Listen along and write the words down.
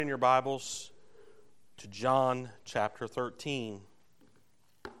In your Bibles to John chapter 13.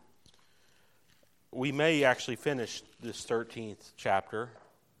 We may actually finish this 13th chapter,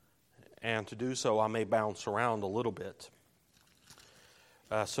 and to do so I may bounce around a little bit.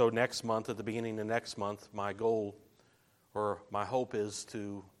 So next month, at the beginning of next month, my goal or my hope is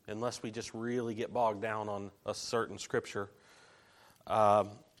to, unless we just really get bogged down on a certain scripture,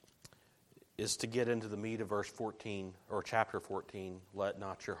 is to get into the meat of verse 14, or chapter 14, let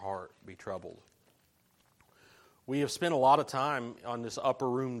not your heart be troubled. We have spent a lot of time on this upper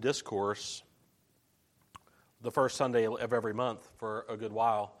room discourse the first Sunday of every month for a good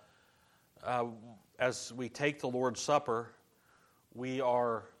while. As we take the Lord's Supper, we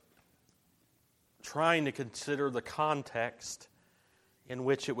are trying to consider the context in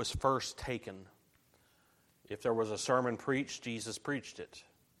which it was first taken. If there was a sermon preached, Jesus preached it.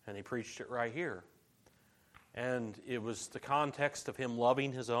 And he preached it right here. And it was the context of him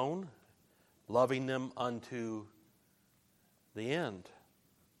loving his own, loving them unto the end.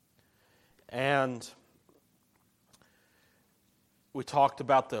 And we talked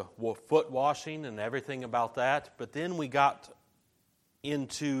about the foot washing and everything about that. But then we got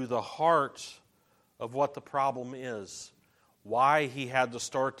into the heart of what the problem is. Why he had to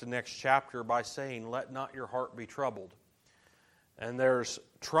start the next chapter by saying, let not your heart be troubled. And there's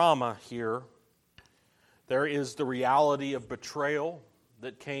trauma here. There is the reality of betrayal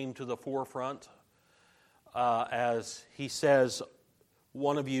that came to the forefront as he says,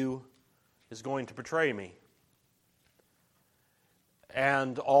 one of you is going to betray me.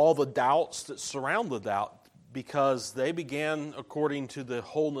 And all the doubts that surrounded that, because they began, according to the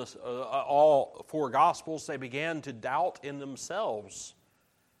wholeness, all four Gospels, they began to doubt in themselves.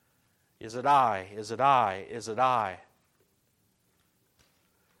 Is it I? Is it I? Is it I?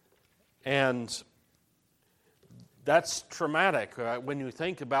 And that's traumatic. When you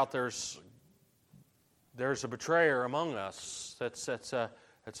think about there's a betrayer among us, that's a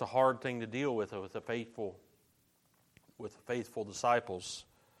hard thing to deal with the faithful disciples.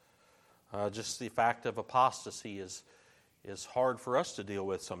 Just the fact of apostasy is hard for us to deal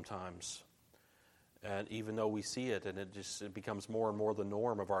with sometimes. And even though we see it, and it becomes more and more the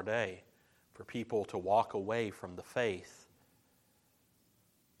norm of our day for people to walk away from the faith.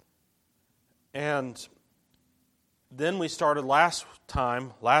 And then we started last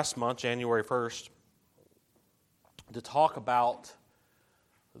month, January 1st, to talk about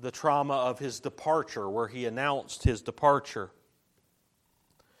the trauma of his departure, where he announced his departure.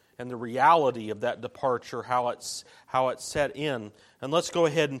 And the reality of that departure, how it set in. And let's go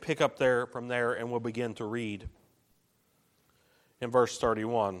ahead and pick up from there, and we'll begin to read. In verse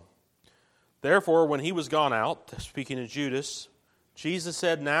 31. Therefore, when he was gone out, speaking to Judas, Jesus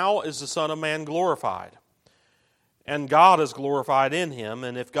said, now is the Son of Man glorified, and God is glorified in him.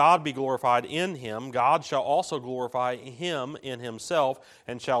 And if God be glorified in him, God shall also glorify him in himself,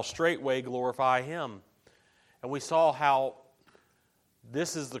 and shall straightway glorify him. And we saw how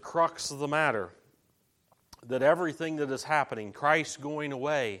this is the crux of the matter, that everything that is happening, Christ going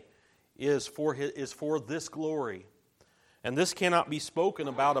away, is for this glory. And this cannot be spoken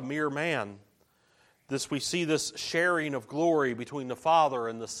about a mere man. We see this sharing of glory between the Father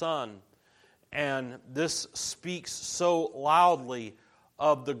and the Son. And this speaks so loudly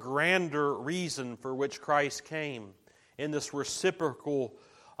of the grander reason for which Christ came, in this reciprocal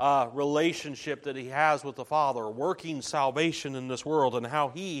relationship that he has with the Father, working salvation in this world, and how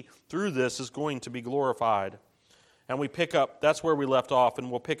he, through this, is going to be glorified. And we pick up, that's where we left off, and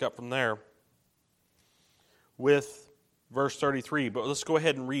we'll pick up from there with verse 33. But let's go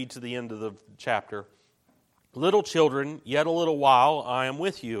ahead and read to the end of the chapter. Little children, yet a little while I am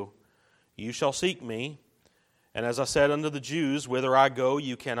with you. You shall seek me. And as I said unto the Jews, whither I go,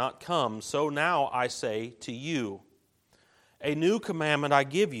 you cannot come. So now I say to you, a new commandment I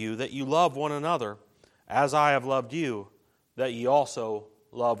give you, that you love one another, as I have loved you, that ye also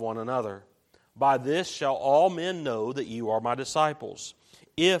love one another. By this shall all men know that you are my disciples,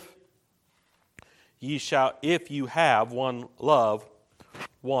 if you have one love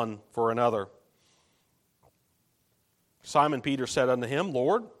one for another. Simon Peter said unto him,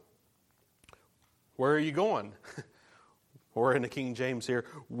 Lord, where are you going? Or in the King James here,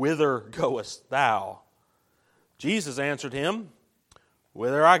 whither goest thou? Jesus answered him,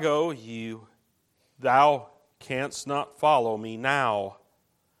 whither I go, thou canst not follow me now,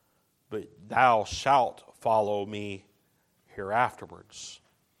 but thou shalt follow me hereafterwards.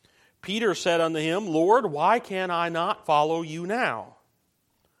 Peter said unto him, Lord, why can I not follow you now?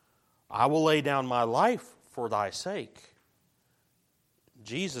 I will lay down my life for thy sake.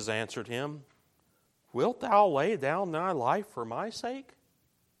 Jesus answered him, Wilt thou lay down thy life for my sake?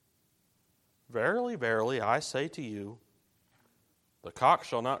 Verily, verily, I say to you, the cock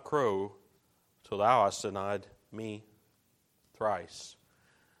shall not crow till thou hast denied me thrice.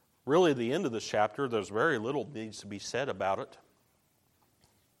 Really, at the end of this chapter, there's very little needs to be said about it.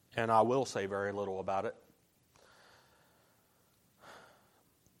 And I will say very little about it.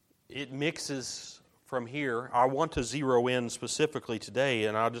 It mixes from here. I want to zero in specifically today,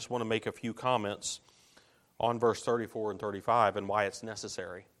 and I just want to make a few comments on verse 34 and 35 and why it's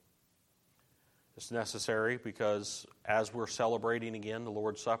necessary. It's necessary because as we're celebrating again the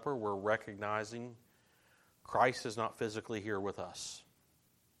Lord's Supper, we're recognizing Christ is not physically here with us.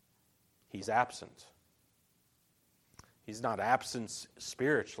 He's absent. He's not absent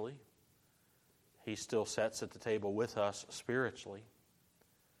spiritually. He still sits at the table with us spiritually.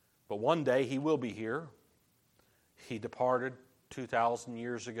 But one day He will be here. He departed 2,000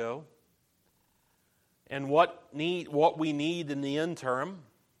 years ago. And what we need in the interim,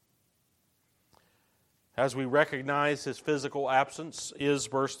 as we recognize His physical absence, is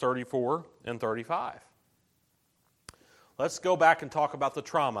verse 34 and 35. Let's go back and talk about the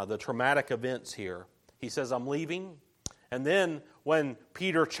trauma, the traumatic events here. He says, I'm leaving. And then when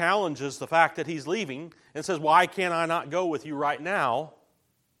Peter challenges the fact that he's leaving and says, why can't I not go with you right now?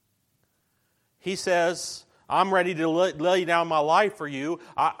 He says, I'm ready to lay down my life for you.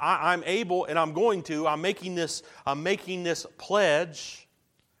 I'm able and I'm going to. I'm making this pledge.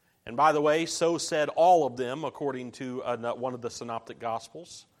 And by the way, so said all of them according to one of the synoptic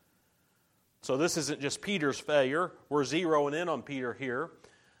gospels. So this isn't just Peter's failure. We're zeroing in on Peter here.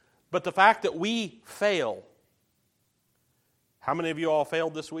 But the fact that we fail. How many of you all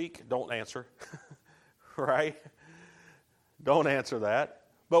failed this week? Don't answer. Right? Don't answer that.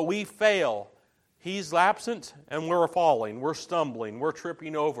 But we fail. He's absent and we're falling. We're stumbling. We're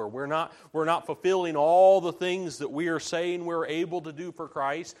tripping over. We're not fulfilling all the things that we are saying we're able to do for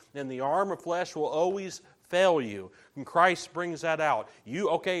Christ. And the arm of flesh will always fail you. And Christ brings that out.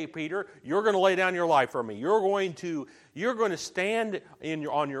 Okay, Peter, you're going to lay down your life for me. You're going to stand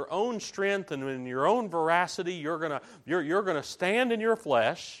on your own strength and in your own veracity. You're going to stand in your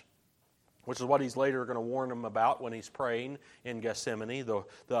flesh, which is what He's later going to warn him about when He's praying in Gethsemane.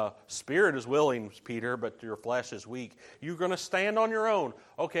 The spirit is willing, Peter, but your flesh is weak. You're going to stand on your own.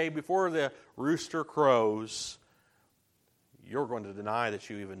 Okay, before the rooster crows, you're going to deny that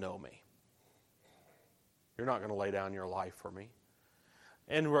you even know me. You're not going to lay down your life for me.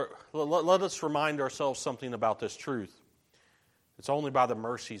 And let us remind ourselves something about this truth. It's only by the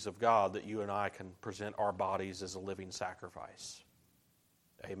mercies of God that you and I can present our bodies as a living sacrifice.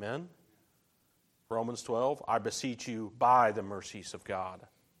 Amen? Romans 12, I beseech you by the mercies of God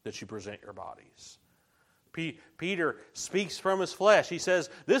that you present your bodies. Peter speaks from his flesh. He says,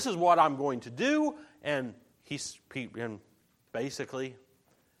 this is what I'm going to do. And basically,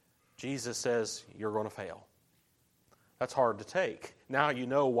 Jesus says, you're going to fail. That's hard to take. Now you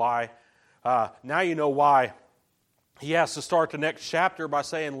know why. He has to start the next chapter by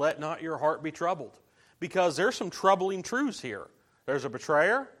saying, let not your heart be troubled. Because there's some troubling truths here. There's a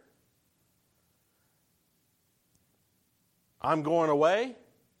betrayer. I'm going away.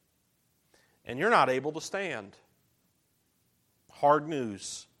 And you're not able to stand. Hard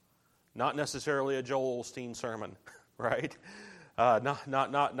news. Not necessarily a Joel Osteen sermon, right? Not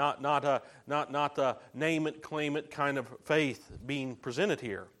the name it, claim it kind of faith being presented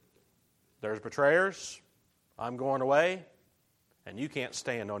here. There's betrayers. I'm going away, and you can't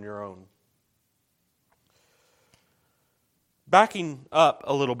stand on your own. Backing up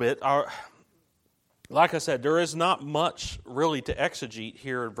a little bit, like I said, there is not much really to exegete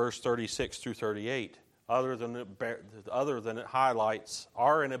here in verse 36 through 38, other than it highlights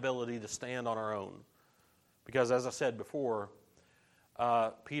our inability to stand on our own. Because as I said before,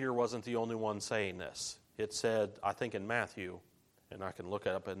 Peter wasn't the only one saying this. It said, I think in Matthew, and I can look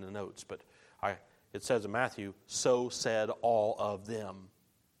it up in the notes, but it says in Matthew, so said all of them.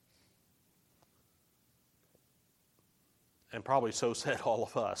 And probably so said all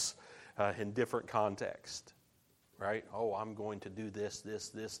of us in different context. Right? Oh, I'm going to do this, this,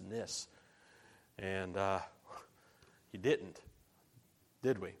 this, and this. And you didn't,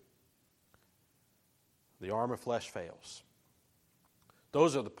 did we? The arm of flesh fails.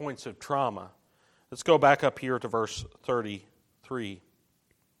 Those are the points of trauma. Let's go back up here to verse 33.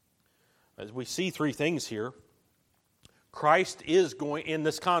 As we see three things here. Christ is going, in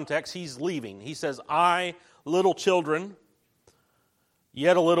this context, He's leaving. He says, I, little children,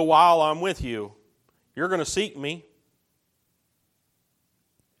 yet a little while I'm with you. You're going to seek me.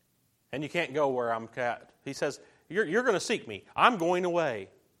 And you can't go where I'm at. He says, you're going to seek me. I'm going away.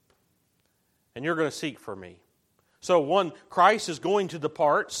 And you're going to seek for me. So one, Christ is going to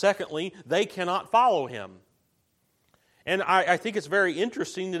depart. Secondly, they cannot follow him. And I think it's very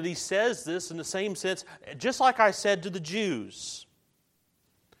interesting that he says this in the same sense, just like I said to the Jews.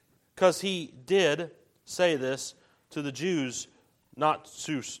 Because he did say this to the Jews not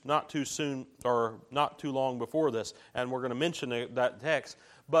too soon or not too long before this. And we're going to mention that text.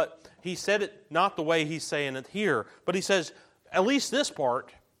 But he said it not the way he's saying it here. But he says, at least this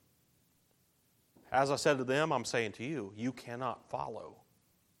part, as I said to them, I'm saying to you, you cannot follow.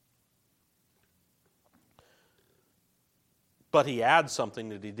 But he adds something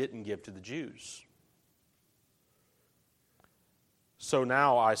that he didn't give to the Jews. So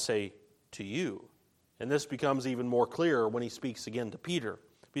now I say to you, and this becomes even more clear when he speaks again to Peter.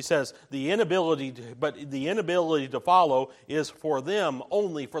 He says, the inability to follow is for them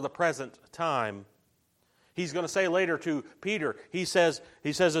only for the present time. He's going to say later to Peter, he says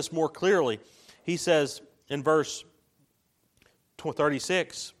this more clearly. He says in verse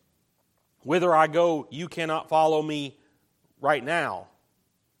 36, whither I go, you cannot follow me right now,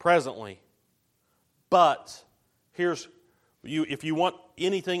 presently. But here's if you want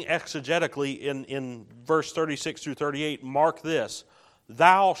anything exegetically in verse 36 through 38, mark this.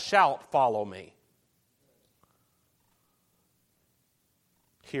 Thou shalt follow me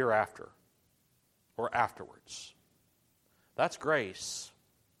hereafter or afterwards. That's grace.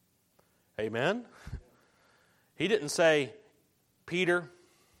 Amen? He didn't say, Peter,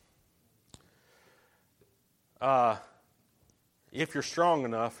 if you're strong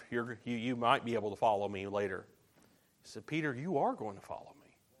enough, you might be able to follow me later. He said, Peter, you are going to follow me.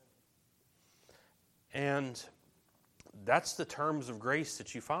 And that's the terms of grace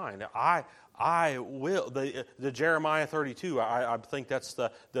that you find. I will. The Jeremiah 32, I think that's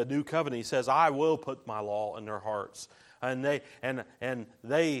the new covenant. He says, I will put my law in their hearts. And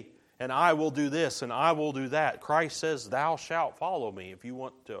I will do this and I will do that. Christ says, thou shalt follow me. If you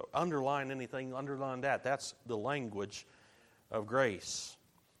want to underline anything, underline that. That's the language of grace.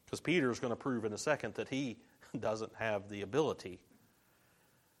 Because Peter is going to prove in a second that he doesn't have the ability.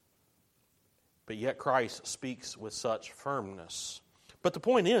 But yet Christ speaks with such firmness. But the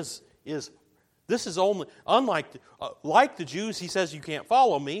point is this is only, like the Jews, he says, you can't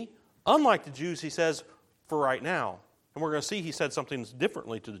follow me. Unlike the Jews, he says, for right now. And we're going to see he said something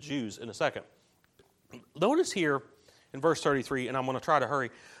differently to the Jews in a second. Notice here in verse 33, and I'm going to try to hurry,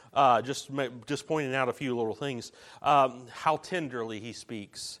 just pointing out a few little things, how tenderly he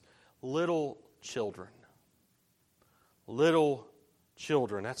speaks. Little children. Little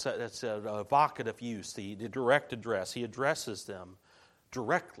children. That's an evocative use, the direct address. He addresses them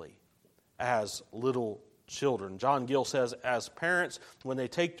directly as little children. John Gill says, as parents, when they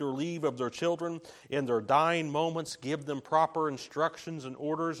take their leave of their children in their dying moments, give them proper instructions and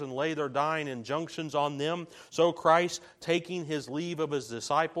orders and lay their dying injunctions on them. So Christ, taking his leave of his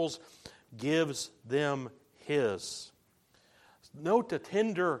disciples, gives them his. Note the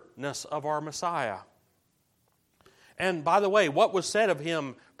tenderness of our Messiah. And by the way, what was said of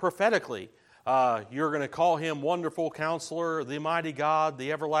him prophetically? You're going to call him Wonderful Counselor, the Mighty God,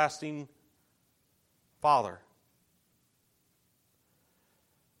 the Everlasting Father.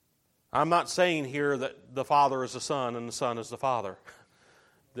 I'm not saying here that the Father is the Son and the Son is the Father.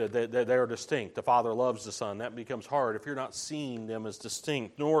 They are distinct. The Father loves the Son. That becomes hard if you're not seeing them as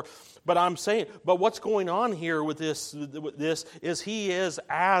distinct. But I'm saying, but what's going on here with this is he is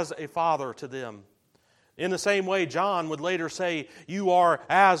as a father to them. In the same way, John would later say, you are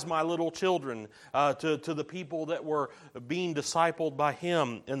as my little children to the people that were being discipled by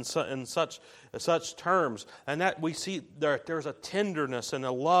him in such terms. And that we see there's a tenderness and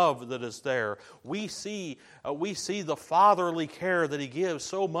a love that is there. We see the fatherly care that he gives,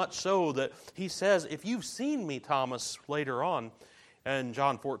 so much so that he says, if you've seen me, Thomas, later on in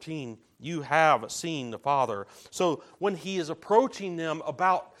John 14, you have seen the Father. So when he is approaching them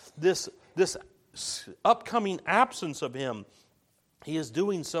about this upcoming absence of him, he is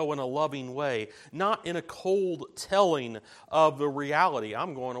doing so in a loving way, not in a cold telling of the reality.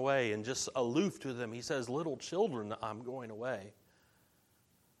 I'm going away, and just aloof to them. He says, little children, I'm going away.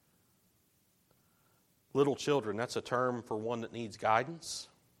 Little children, that's a term for one that needs guidance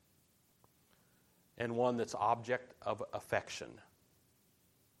and one that's object of affection.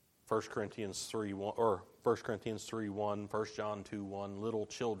 1 Corinthians 3:1 or 1 Corinthians 3:1, 1 John 2:1, little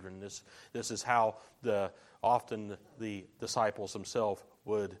children. This is how often the disciples themselves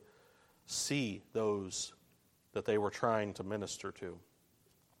would see those that they were trying to minister to.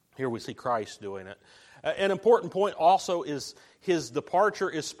 Here we see Christ doing it. An important point also is his departure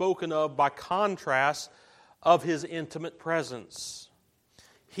is spoken of by contrast of his intimate presence.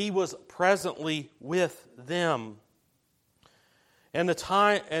 He was presently with them. And the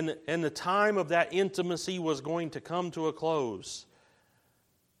time of that intimacy was going to come to a close.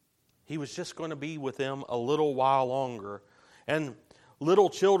 He was just going to be with them a little while longer. And little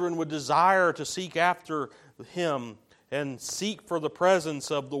children would desire to seek after Him and seek for the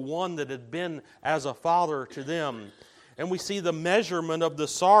presence of the one that had been as a father to them. And we see the measurement of the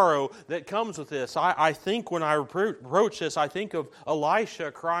sorrow that comes with this. I think when I approach this, I think of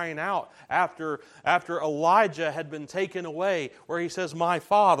Elisha crying out after Elijah had been taken away, where he says, my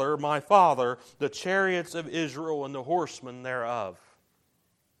father, the chariots of Israel and the horsemen thereof.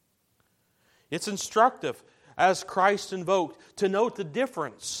 It's instructive, as Christ invoked, to note the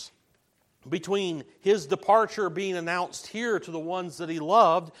difference between His departure being announced here to the ones that He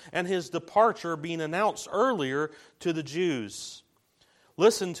loved and His departure being announced earlier to the Jews.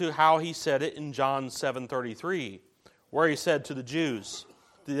 Listen to how He said it in John 7:33, where He said to the Jews,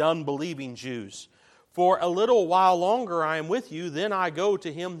 the unbelieving Jews, for a little while longer I am with you, then I go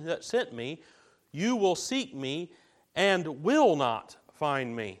to Him that sent me. You will seek me and will not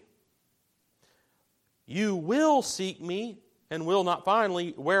find me. You will seek me and will not find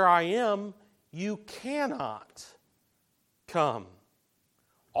me. Where I am, you cannot come.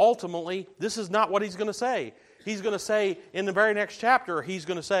 Ultimately, this is not what He's going to say. He's going to say in the very next chapter, He's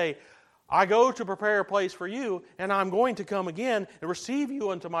going to say, I go to prepare a place for you, and I'm going to come again and receive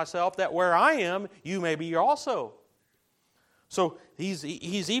you unto myself, that where I am, you may be also. So he's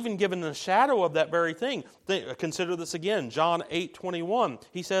even given a shadow of that very thing. Consider this again, John 8:21.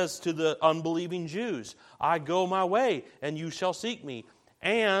 He says to the unbelieving Jews, I go my way, and you shall seek me,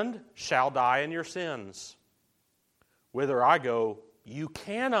 and shall die in your sins. Whither I go, you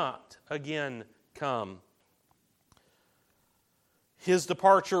cannot again come. His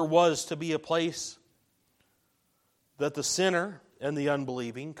departure was to be a place that the sinner and the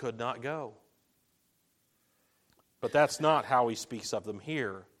unbelieving could not go. But that's not how He speaks of them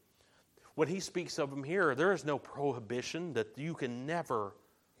here. When He speaks of them here, there is no prohibition that you can never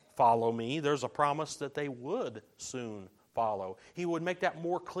follow me. There's a promise that they would soon follow. He would make that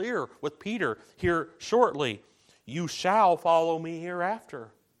more clear with Peter here shortly. You shall follow me hereafter.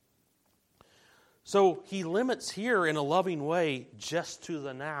 So He limits here in a loving way just to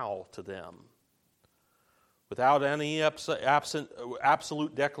the now to them, without any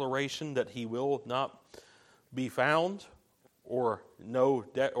absolute declaration that He will not be found, or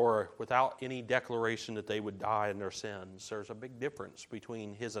without any declaration that they would die in their sins. There's a big difference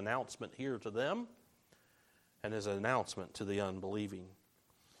between His announcement here to them and His announcement to the unbelieving.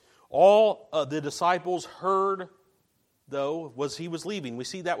 All the disciples heard, though, was He was leaving. We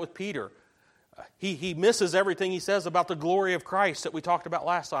see that with Peter. He misses everything He says about the glory of Christ that we talked about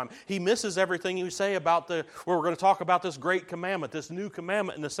last time. He misses everything He say about where we're going to talk about this great commandment, this new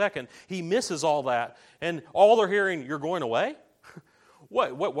commandment in a second. He misses all that. And all they're hearing, you're going away?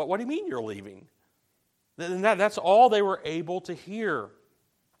 What do you mean you're leaving? And that's all they were able to hear.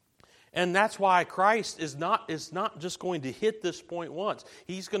 And that's why Christ is not just going to hit this point once.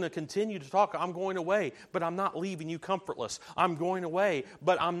 He's going to continue to talk. I'm going away, but I'm not leaving you comfortless. I'm going away,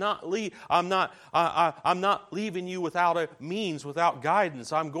 but I'm not leaving you without a means, without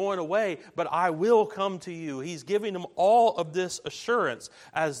guidance. I'm going away, but I will come to you. He's giving them all of this assurance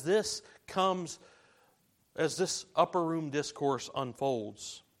as this upper room discourse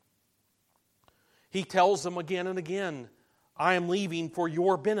unfolds. He tells them again and again, I am leaving for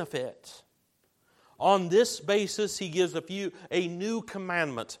your benefit. On this basis, He gives a new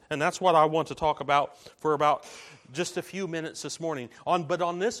commandment. And that's what I want to talk about for about just a few minutes this morning. But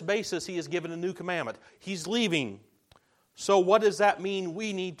on this basis, He has given a new commandment. He's leaving. So what does that mean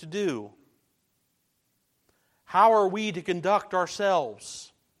we need to do? How are we to conduct ourselves?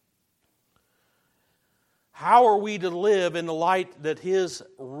 How are we to live in the light that His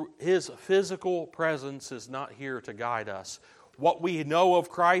physical presence is not here to guide us? What we know of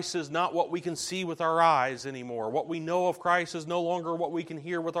Christ is not what we can see with our eyes anymore. What we know of Christ is no longer what we can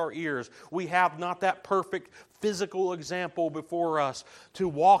hear with our ears. We have not that perfect physical example before us to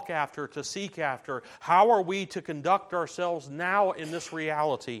walk after, to seek after. How are we to conduct ourselves now in this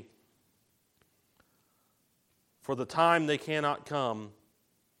reality? For the time they cannot come,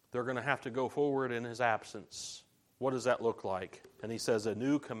 they're going to have to go forward in His absence. What does that look like? And He says, a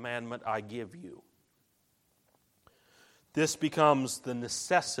new commandment I give you. This becomes the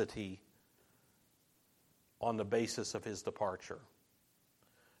necessity on the basis of His departure.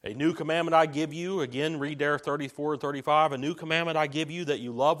 A new commandment I give you, again, read there 34 and 35. A new commandment I give you, that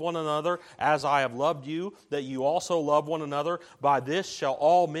you love one another as I have loved you, that you also love one another. By this shall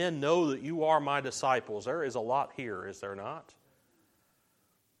all men know that you are my disciples. There is a lot here, is there not?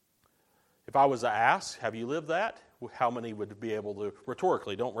 If I was to ask, have you lived that? how many would be able to,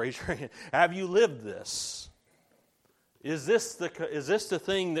 rhetorically, don't raise your hand, have you lived this? Is this the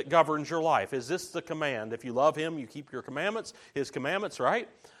thing that governs your life? Is this the command? If you love Him, you keep your commandments, His commandments, right?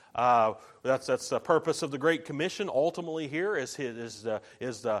 That's the purpose of the Great Commission. Ultimately, here is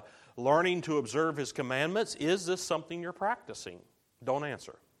the learning to observe His commandments. Is this something you're practicing? Don't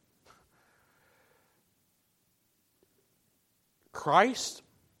answer. Christ,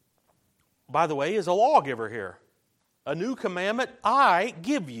 by the way, is a lawgiver here. A new commandment I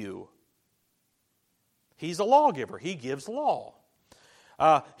give you. He's a lawgiver. He gives law.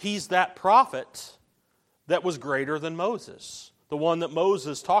 He's that prophet that was greater than Moses. The one that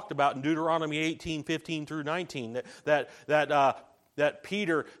Moses talked about in Deuteronomy 18, 15 through 19. That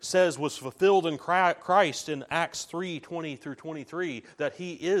Peter says was fulfilled in Christ in Acts 3, 20 through 23. That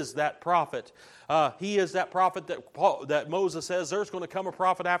he is that prophet. He is that prophet that Moses says, there's going to come a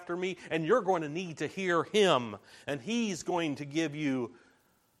prophet after me, and you're going to need to hear him. And he's going to give you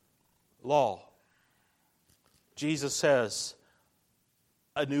law. Jesus says,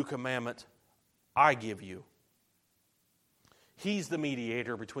 a new commandment I give you. He's the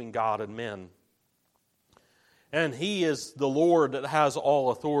mediator between God and men. And He is the Lord that has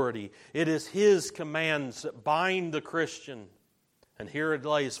all authority. It is His commands that bind the Christian. And here it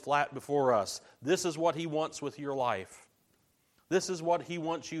lays flat before us. This is what He wants with your life. This is what He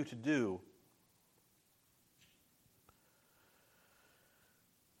wants you to do.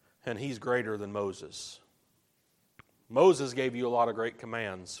 And He's greater than Moses. Moses gave you a lot of great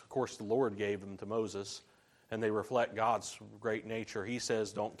commands. Of course, the Lord gave them to Moses, and they reflect God's great nature. He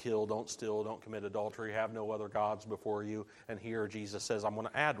says, don't kill, don't steal, don't commit adultery, have no other gods before you. And here Jesus says, I'm going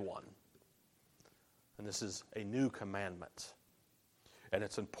to add one. And this is a new commandment. And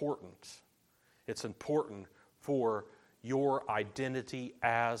it's important. It's important for your identity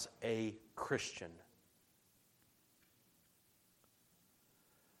as a Christian.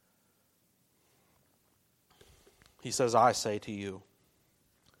 He says, I say to you,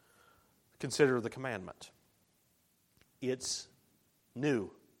 consider the commandment. It's new.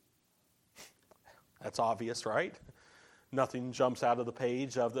 That's obvious, right? Nothing jumps out of the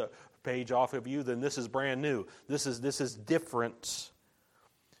page off of you, then this is brand new. This is different.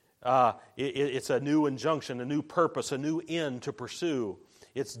 It's a new injunction, a new purpose, a new end to pursue.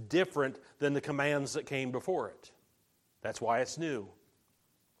 It's different than the commands that came before it. That's why it's new.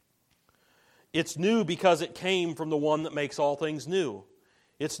 It's new because it came from the one that makes all things new.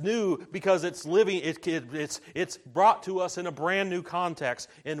 It's new because it's living. It's brought to us in a brand new context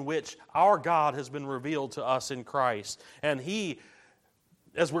in which our God has been revealed to us in Christ. And He,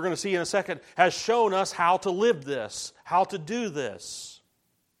 as we're going to see in a second, has shown us how to live this, how to do this.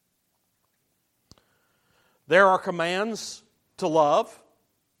 There are commands to love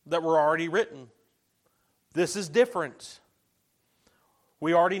that were already written. This is different.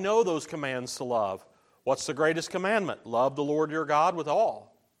 We already know those commands to love. What's the greatest commandment? Love the Lord your God with all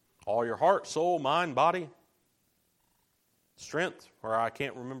your heart, soul, mind, body, strength, or I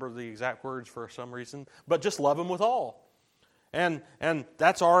can't remember the exact words for some reason, but just love Him with all. And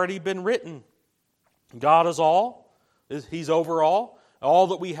that's already been written. God is all. He's over all. All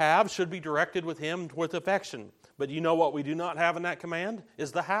that we have should be directed with Him with affection. But you know what we do not have in that command?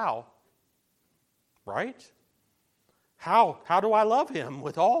 Is the how. Right? How do I love Him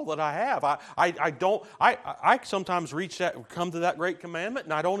with all that I have? I sometimes come to that great commandment,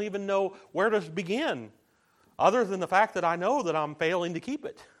 and I don't even know where to begin, other than the fact that I know that I'm failing to keep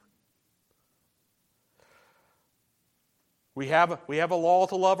it. We have a law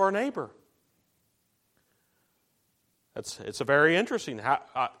to love our neighbor. It's a very interesting.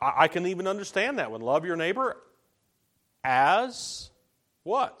 I can even understand that one. Love your neighbor as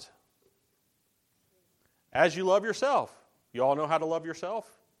what? As you love yourself. You all know how to love yourself?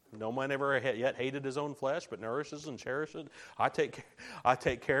 No man ever yet hated his own flesh, but nourishes and cherishes it. I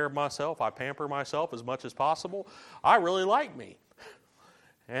take care of myself. I pamper myself as much as possible. I really like me.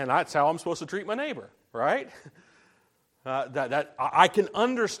 And that's how I'm supposed to treat my neighbor, right? That I can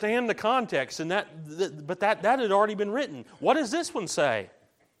understand the context, but that had already been written. What does this one say?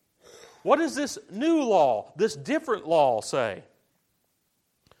 What does this new law, this different law say?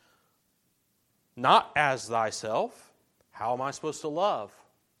 Not as thyself. How am I supposed to love?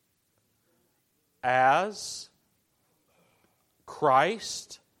 As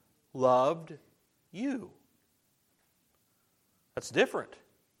Christ loved you. That's different.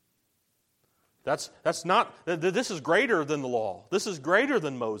 That's not, this is greater than the law. This is greater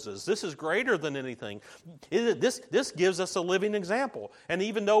than Moses. This is greater than anything. This gives us a living example. And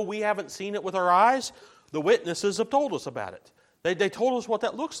even though we haven't seen it with our eyes, the witnesses have told us about it. They told us what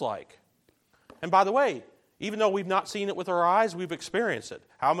that looks like. And by the way, Even though we've not seen it with our eyes, we've experienced it.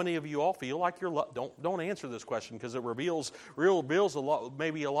 How many of you all feel like you're loved? Don't answer this question because it reveals a lot,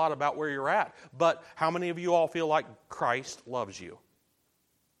 maybe a lot about where you're at. But how many of you all feel like Christ loves you?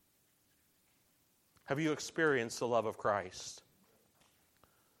 Have you experienced the love of Christ?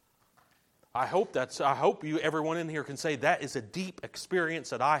 I hope everyone in here can say that is a deep experience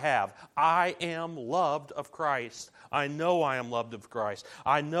that I have. I am loved of Christ. I know I am loved of Christ.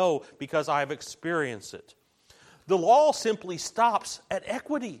 I know because I have experienced it. The law simply stops at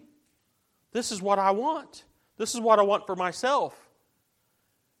equity. This is what I want. This is what I want for myself.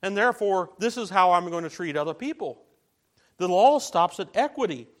 And therefore, this is how I'm going to treat other people. The law stops at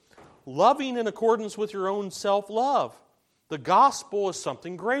equity. Loving in accordance with your own self-love. The gospel is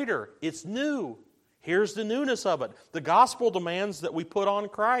something greater. It's new. Here's the newness of it. The gospel demands that we put on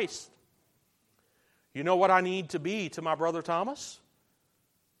Christ. You know what I need to be to my brother Thomas?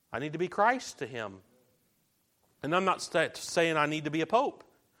 I need to be Christ to him. And I'm not saying I need to be a pope,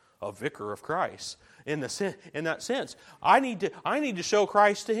 a vicar of Christ. In that sense, I need to show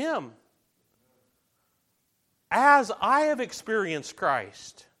Christ to him. As I have experienced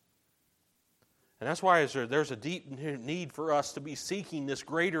Christ. And that's why there's a deep need for us to be seeking this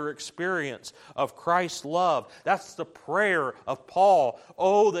greater experience of Christ's love. That's the prayer of Paul.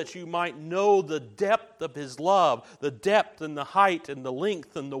 Oh, that you might know the depth of His love, the depth and the height and the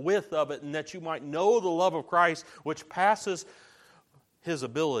length and the width of it, and that you might know the love of Christ, which passes His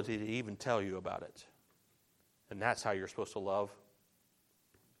ability to even tell you about it. And that's how you're supposed to love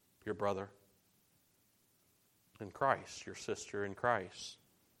your brother in Christ, your sister in Christ.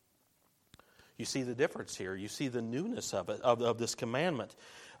 You see the difference here. You see the newness of it, of this commandment.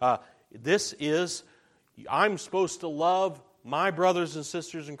 This is, I'm supposed to love my brothers and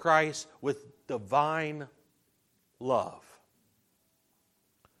sisters in Christ with divine love.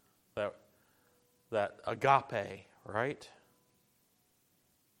 That agape, right?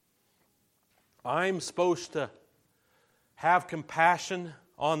 I'm supposed to have compassion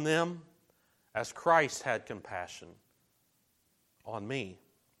on them as Christ had compassion on me.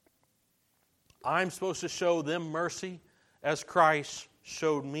 I'm supposed to show them mercy as Christ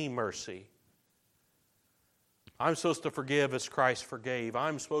showed me mercy. I'm supposed to forgive as Christ forgave.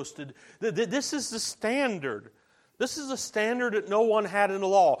 I'm supposed to... This is the standard. This is a standard that no one had in the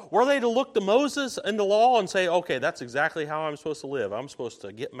law. Were they to look to Moses in the law and say, okay, that's exactly how I'm supposed to live. I'm supposed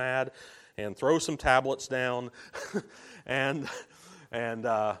to get mad and throw some tablets down and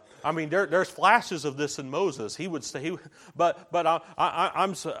I mean, there's flashes of this in Moses. He would say,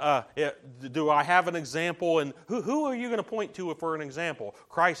 do I have an example? And who are you going to point to for an example?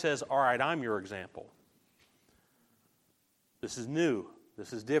 Christ says, all right, I'm your example. This is new.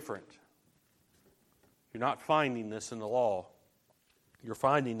 This is different. You're not finding this in the law. You're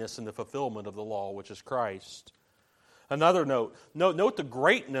finding this in the fulfillment of the law, which is Christ. Another note the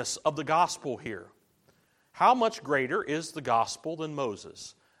greatness of the gospel here. How much greater is the gospel than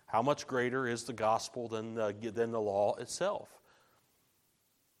Moses? How much greater is the gospel than the law itself?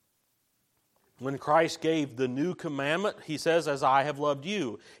 When Christ gave the new commandment, He says, as I have loved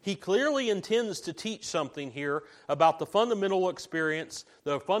you. He clearly intends to teach something here about the fundamental experience,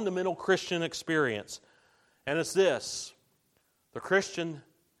 the fundamental Christian experience. And it's this: the Christian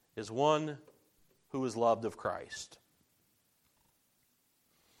is one who is loved of Christ.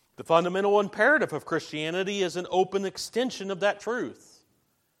 The fundamental imperative of Christianity is an open extension of that truth.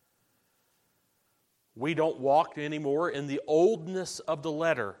 We don't walk anymore in the oldness of the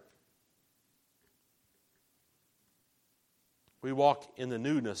letter. We walk in the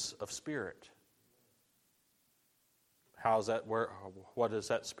newness of spirit. How's that? What is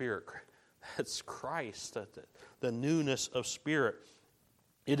that spirit? That's Christ, the newness of spirit.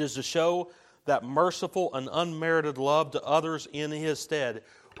 It is to show that merciful and unmerited love to others in His stead.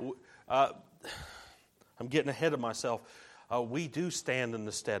 I'm getting ahead of myself. We do stand in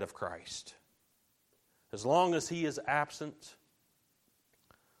the stead of Christ. As long as He is absent,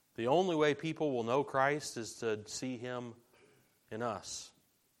 the only way people will know Christ is to see Him in us.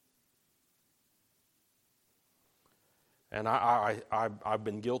 And I've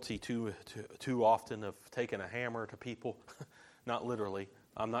been guilty too often of taking a hammer to people. Not literally.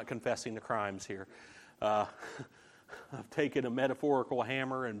 I'm not confessing the crimes here. I've taken a metaphorical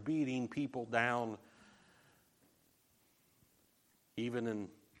hammer and beating people down, even in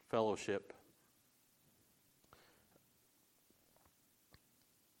fellowship.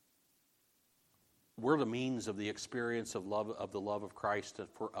 We're the means of the experience of the love of Christ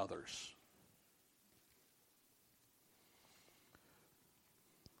for others.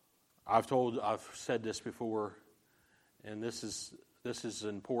 I've said this before, and this is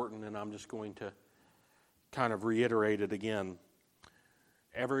important, and I'm just going to kind of reiterate it again.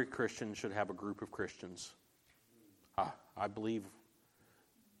 Every Christian should have a group of Christians. I believe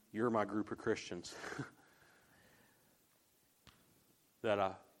you're my group of Christians.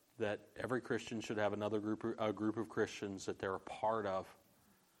 That every Christian should have another group of Christians that they're a part of,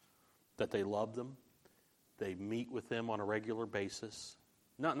 that they love them, they meet with them on a regular basis.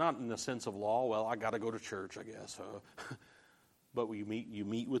 Not in the sense of law, well, I got to go to church, I guess. But you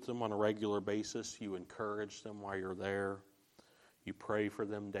meet with them on a regular basis, you encourage them while you're there, you pray for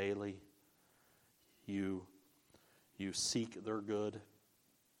them daily, you seek their good,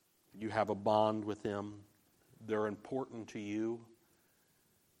 you have a bond with them, they're important to you,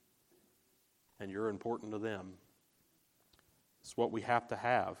 and you're important to them. It's what we have to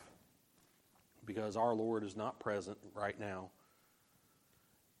have, because our Lord is not present right now.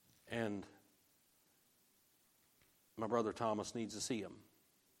 And my brother Thomas needs to see him.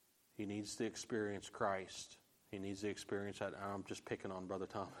 He needs to experience Christ. He needs to experience that. I'm just picking on Brother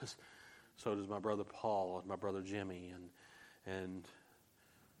Thomas. So does my brother Paul and my brother Jimmy. And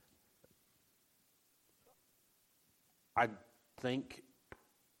I think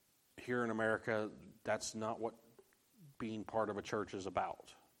here in America, that's not what being part of a church is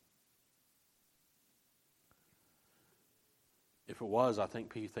about. If it was, I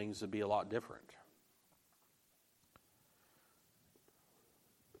think things would be a lot different.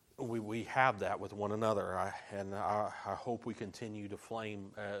 We have that with one another, I hope we continue to fan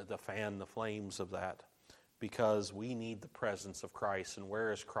the flames of that, because we need the presence of Christ. And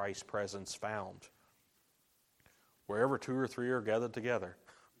where is Christ's presence found? Wherever 2 or 3 are gathered together.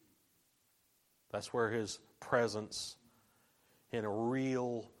 That's where His presence, in a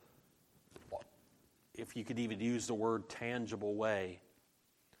real, if you could even use the word tangible way,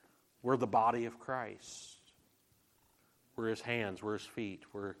 we're the body of Christ. We're His hands, we're His feet,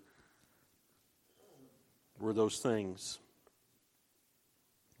 we're those things.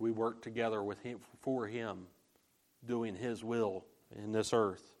 We work together with Him, for Him, doing His will in this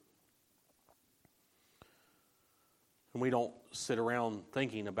earth. And we don't sit around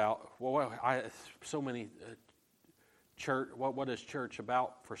thinking about, so many church. What is church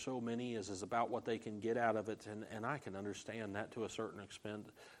about for so many is about what they can get out of it, and I can understand that to a certain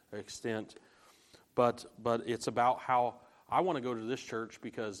extent. But it's about how I want to go to this church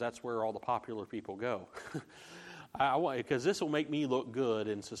because that's where all the popular people go. Because this will make me look good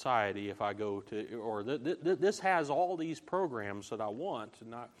in society if I go to, or this has all these programs that I want,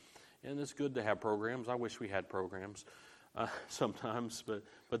 and it's good to have programs. I wish we had programs sometimes,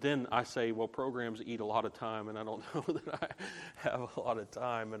 but then I say, well, programs eat a lot of time, and I don't know that I have a lot of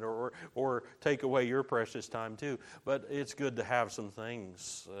time, or take away your precious time too. But it's good to have some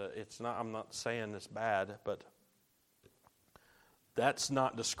things. I'm not saying it's bad, but that's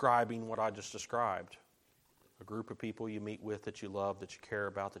not describing what I just described. A group of people you meet with that you love, that you care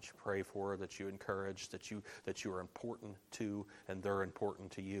about, that you pray for, that you encourage, that you are important to, and they're important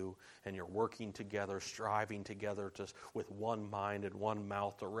to you, and you're working together, striving together with one mind and one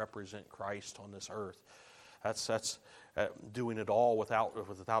mouth to represent Christ on this earth. That's doing it all without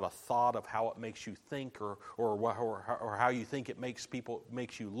a thought of how it makes you think, or how you think it makes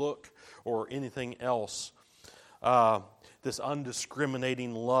you look, or anything else. This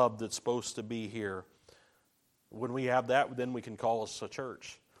undiscriminating love that's supposed to be here. When we have that, then we can call us a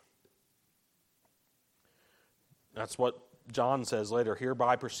church. That's what John says later.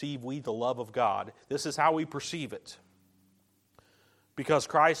 Hereby perceive we the love of God. This is how we perceive it. Because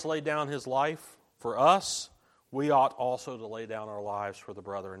Christ laid down His life for us, we ought also to lay down our lives for the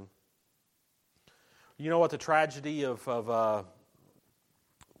brethren. You know what the tragedy of I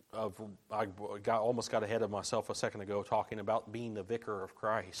almost got ahead of myself a second ago talking about being the vicar of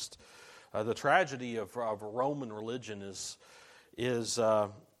Christ. The tragedy of Roman religion is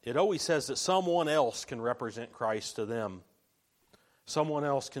it always says that someone else can represent Christ to them. Someone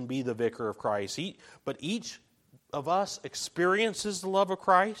else can be the vicar of Christ. But each of us experiences the love of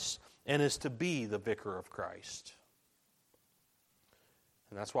Christ and is to be the vicar of Christ.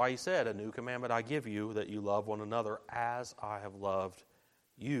 And that's why He said, a new commandment I give you, that you love one another as I have loved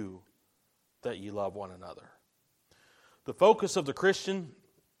you, that you love one another. The focus of the Christian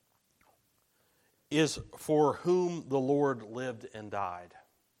is for whom the Lord lived and died.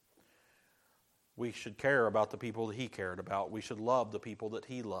 We should care about the people that He cared about. We should love the people that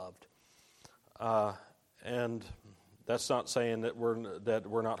He loved. And that's not saying that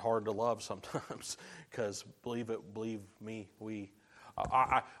we're not hard to love sometimes, because believe me,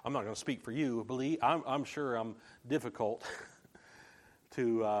 I'm not going to speak for you. I'm sure I'm difficult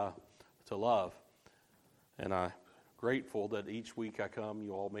to love, and I'm grateful that each week I come,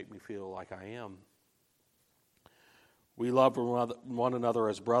 you all make me feel like I am. We love one another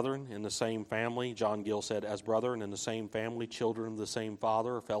as brethren in the same family. John Gill said, as brethren in the same family, children of the same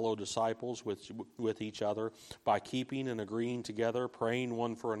Father, fellow disciples with each other, by keeping and agreeing together, praying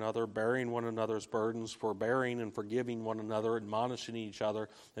one for another, bearing one another's burdens, forbearing and forgiving one another, admonishing each other,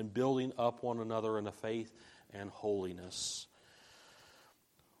 and building up one another in the faith and holiness.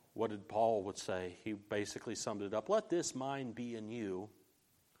 What did Paul would say? He basically summed it up. Let this mind be in you,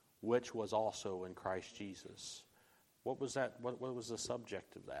 which was also in Christ Jesus. What was that? What was the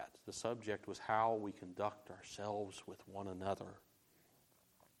subject of that? The subject was how we conduct ourselves with one another,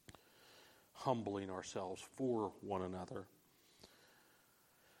 humbling ourselves for one another.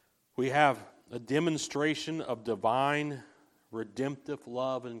 We have a demonstration of divine redemptive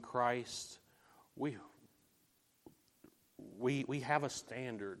love in Christ. We have a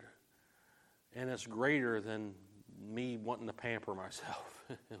standard, and it's greater than me wanting to pamper myself.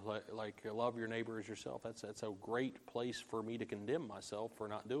 like love your neighbor as yourself. That's a great place for me to condemn myself for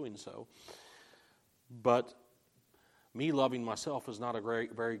not doing so. But me loving myself is not a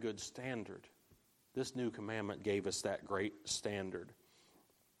very good standard. This new commandment gave us that great standard.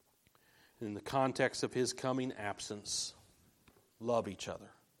 In the context of his coming absence, love each other.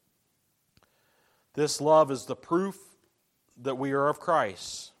 This love is the proof that we are of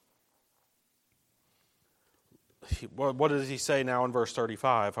Christ. What does he say now in verse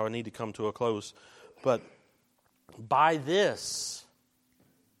 35? I need to come to a close. But by this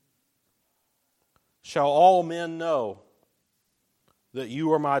shall all men know that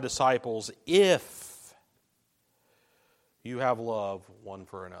you are my disciples, if you have love one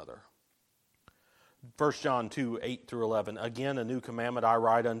for another. 1 John 2, 8 through 11. Again, a new commandment I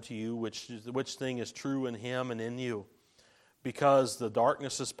write unto you, which thing is true in him and in you. Because the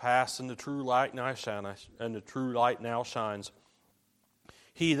darkness is past and the true light now shines.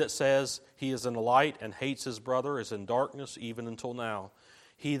 He that says he is in the light and hates his brother is in darkness even until now.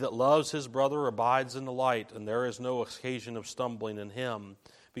 He that loves his brother abides in the light, and there is no occasion of stumbling in him.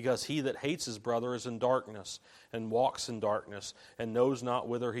 Because he that hates his brother is in darkness, and walks in darkness, and knows not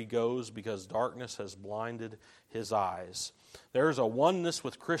whither he goes, because darkness has blinded his eyes. There is a oneness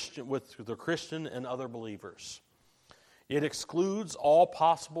with the Christian and other believers. It excludes all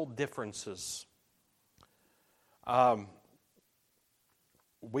possible differences.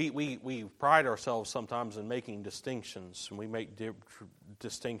 We pride ourselves sometimes in making distinctions, and we make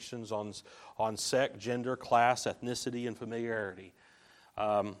distinctions on sex, gender, class, ethnicity, and familiarity.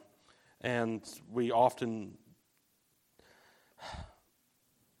 And we often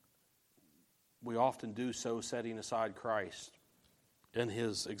do so setting aside Christ and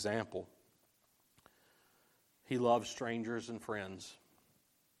his example. He loves strangers and friends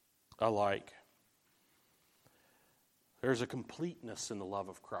alike. There's a completeness in the love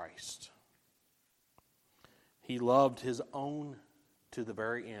of Christ. He loved his own to the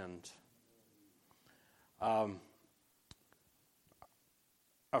very end. I've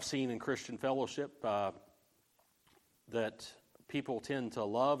seen in Christian fellowship that people tend to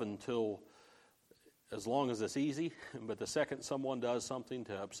love until as long as it's easy, but the second someone does something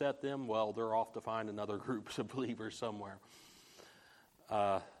to upset them, well, they're off to find another group of believers somewhere.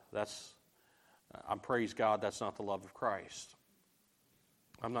 I praise God, that's not the love of Christ.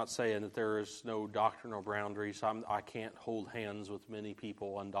 I'm not saying that there is no doctrinal boundaries. I can't hold hands with many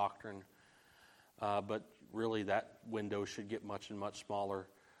people on doctrine, but really that window should get much and much smaller.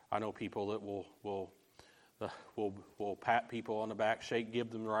 I know people that will pat people on the back, give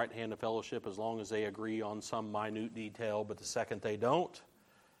them the right hand of fellowship as long as they agree on some minute detail, but the second they don't,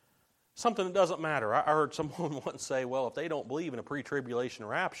 something that doesn't matter. I heard someone once say, well, if they don't believe in a pre-tribulation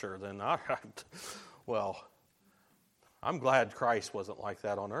rapture, then I'm glad Christ wasn't like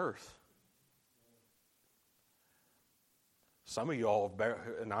that on earth. Some of you all,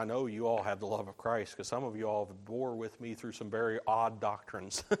 and I know you all have the love of Christ, because some of you all have bore with me through some very odd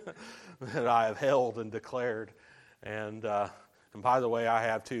doctrines that I have held and declared. And by the way, I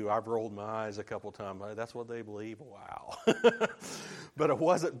have too. I've rolled my eyes a couple times. That's what they believe? Wow. But it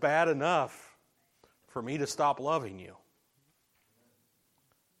wasn't bad enough for me to stop loving you.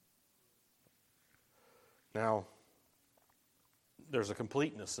 Now, there's a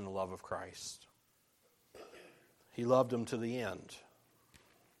completeness in the love of Christ. He loved him to the end.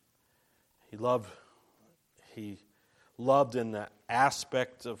 He loved in the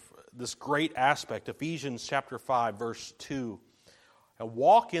aspect of this great aspect, Ephesians chapter 5, verse 2. And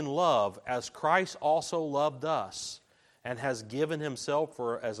walk in love as Christ also loved us and has given himself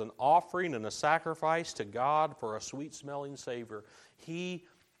as an offering and a sacrifice to God for a sweet-smelling savor. He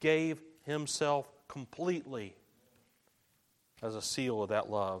gave himself completely as a seal of that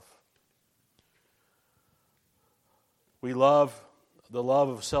love. We love the love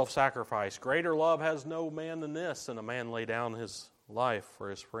of self-sacrifice. Greater love has no man than this, and a man lay down his life for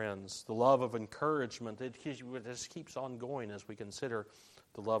his friends. The love of encouragement, it just keeps on going as we consider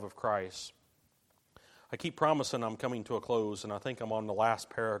the love of Christ. I keep promising I'm coming to a close, and I think I'm on the last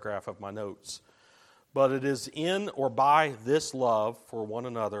paragraph of my notes. But it is in or by this love for one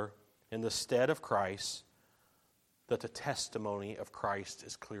another in the stead of Christ that the testimony of Christ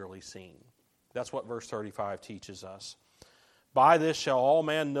is clearly seen. That's what verse 35 teaches us. By this shall all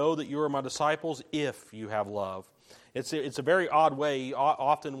men know that you are my disciples if you have love. It's a very odd way.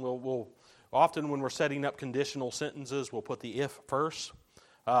 Often when we're setting up conditional sentences, we'll put the if first,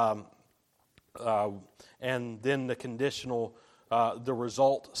 and then the conditional, the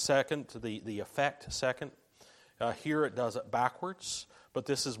result second, the effect second. Here it does it backwards, but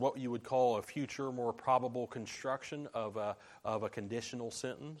this is what you would call a future, more probable construction of a conditional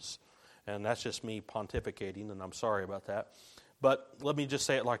sentence, and that's just me pontificating, and I'm sorry about that. But let me just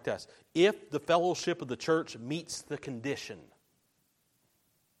say it like this. If the fellowship of the church meets the condition,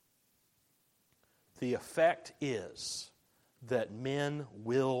 the effect is that men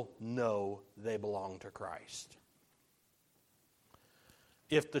will know they belong to Christ.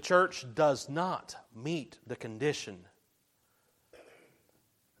 If the church does not meet the condition,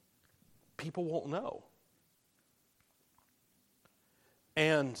 people won't know.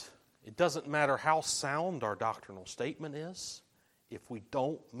 And it doesn't matter how sound our doctrinal statement is. If we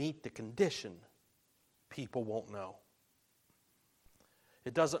don't meet the condition, people won't know.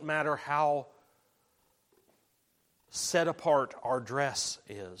 It doesn't matter how set apart our dress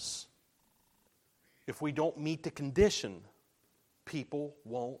is. If we don't meet the condition, people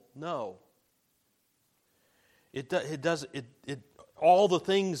won't know. All the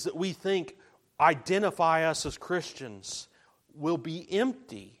things that we think identify us as Christians will be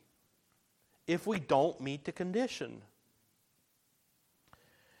empty if we don't meet the condition.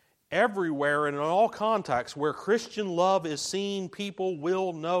 Everywhere and in all contexts where Christian love is seen, people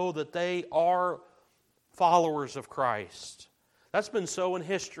will know that they are followers of Christ. That's been so in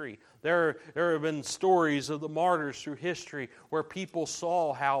history. There have been stories of the martyrs through history where people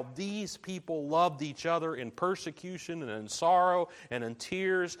saw how these people loved each other in persecution and in sorrow and in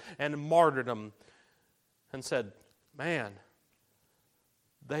tears and in martyrdom, and said, man,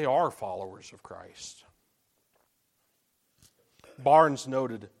 they are followers of Christ. Barnes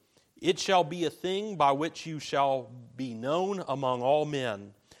noted, "It shall be a thing by which you shall be known among all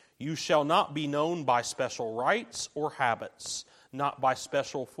men. You shall not be known by special rites or habits, not by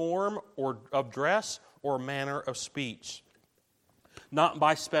special form or of dress or manner of speech, not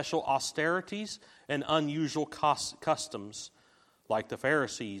by special austerities and unusual customs, like the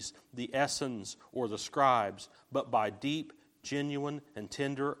Pharisees, the Essenes, or the scribes, but by deep, genuine, and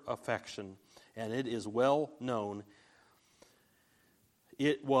tender affection. And it is well known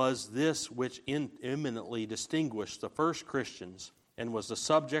it was this which eminently distinguished the first Christians and was the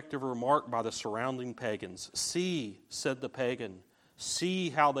subject of remark by the surrounding pagans. See, said the pagan, see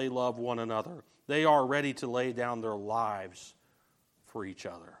how they love one another. They are ready to lay down their lives for each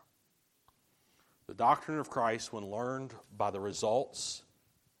other." The doctrine of Christ, when learned by the results,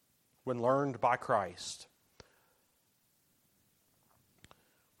 when learned by Christ,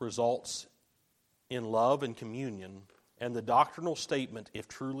 results in love and communion. And the doctrinal statement, if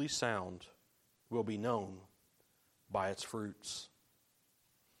truly sound, will be known by its fruits.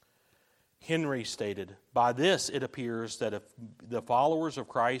 Henry stated, "By this it appears that if the followers of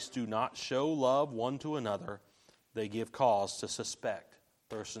Christ do not show love one to another, they give cause to suspect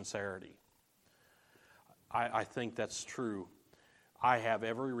their sincerity." I think that's true. I have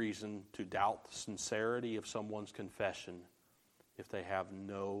every reason to doubt the sincerity of someone's confession if they have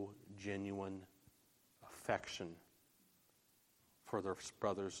no genuine affection for their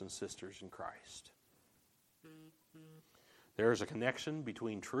brothers and sisters in Christ. There is a connection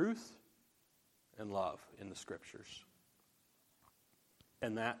between truth and love in the Scriptures.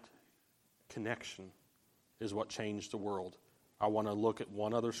 And that connection is what changed the world. I want to look at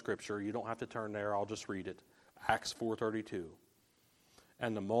one other Scripture. You don't have to turn there. I'll just read it. Acts 4:32.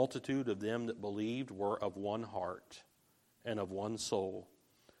 "And the multitude of them that believed were of one heart and of one soul.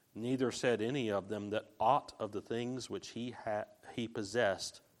 Neither said any of them that aught of the things which he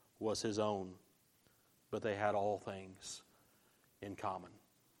possessed was his own, but they had all things in common."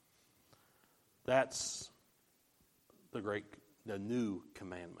 That's the new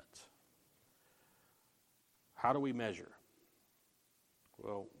commandment. How do we measure?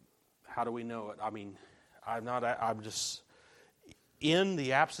 Well, how do we know it? I mean, I'm just in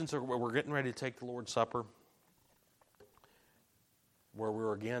the absence of, we're getting ready to take the Lord's Supper. where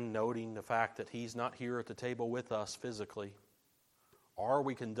we're again noting the fact that He's not here at the table with us physically. Are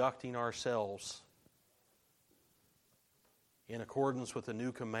we conducting ourselves in accordance with the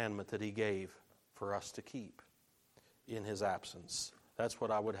new commandment that He gave for us to keep in His absence? That's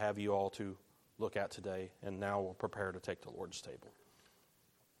what I would have you all to look at today, and now we'll prepare to take the Lord's table.